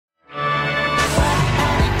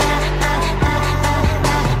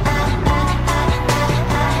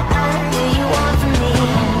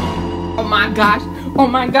gosh, oh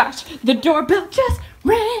my gosh, the doorbell just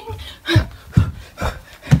rang.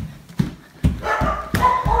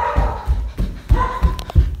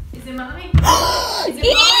 Is it mommy? Is it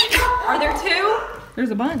mommy? Are there two?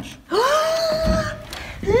 There's a bunch.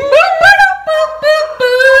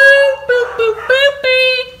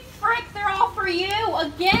 Frick, they're all for you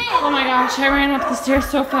again. Oh my gosh, I ran up the stairs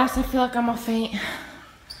so fast I feel like I'm gonna faint.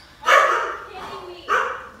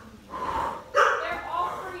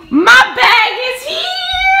 My bag is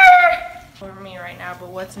here! For me right now, but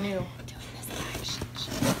what's new? I'm doing this action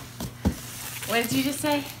shot. What did you just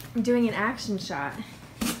say? I'm doing an action shot.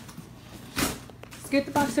 Scoot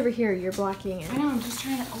the box over here. You're blocking it. I know, I'm just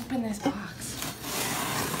trying to open this box.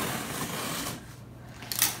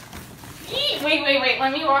 Eee! Wait.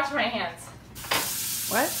 Let me wash my hands.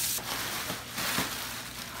 What?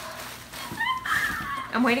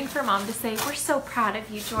 I'm waiting for Mom to say, "We're so proud of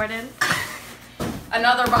you, Jordan."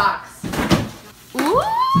 Another box. Ooh!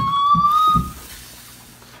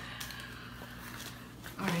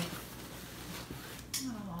 Alright.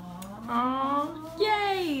 Aww.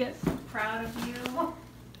 Yay! Proud of you.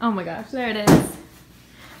 Oh my gosh, there it is.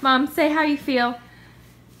 Mom, say how you feel.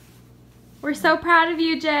 We're so proud of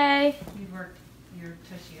you, Jay. You worked your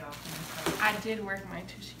tushy off. I did work my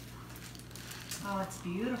tushy. Oh, it's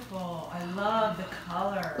beautiful. I love the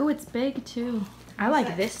color. Oh, it's big too. I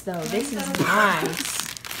like this though. This is nice.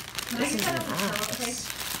 This is nice.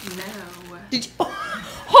 No. Did you,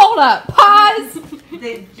 hold up. Pause.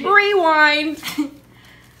 They, Rewind. Can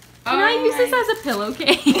I use this as a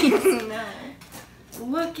pillowcase? No.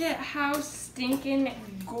 Look at how stinking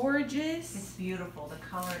gorgeous. it's beautiful. The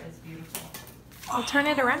color is beautiful. I'll turn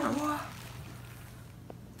it around.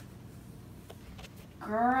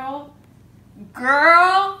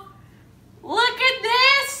 Girl, look at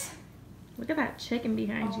this. Look at that chicken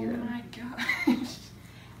behind you Oh though. my gosh.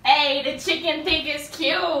 Hey, the chicken think it's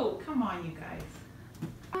cute. Come on, you guys.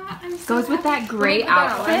 I'm so Goes with happy. that gray Let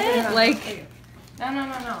me put that on. outfit. Like,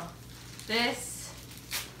 No. This,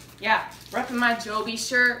 yeah, repping my Joby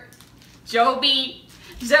shirt. Joby.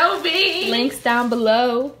 links down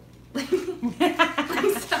below. Links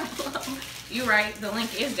down below. You right, the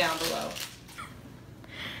link is down below.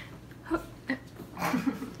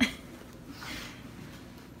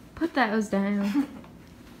 Put those down.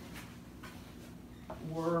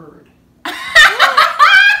 Word.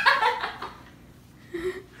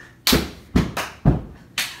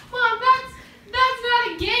 Mom, that's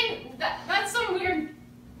not a game. That's some weird.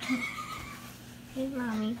 Hey,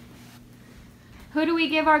 Mommy. Who do we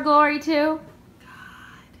give our glory to?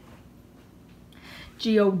 God.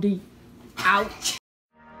 G-O-D. Ouch.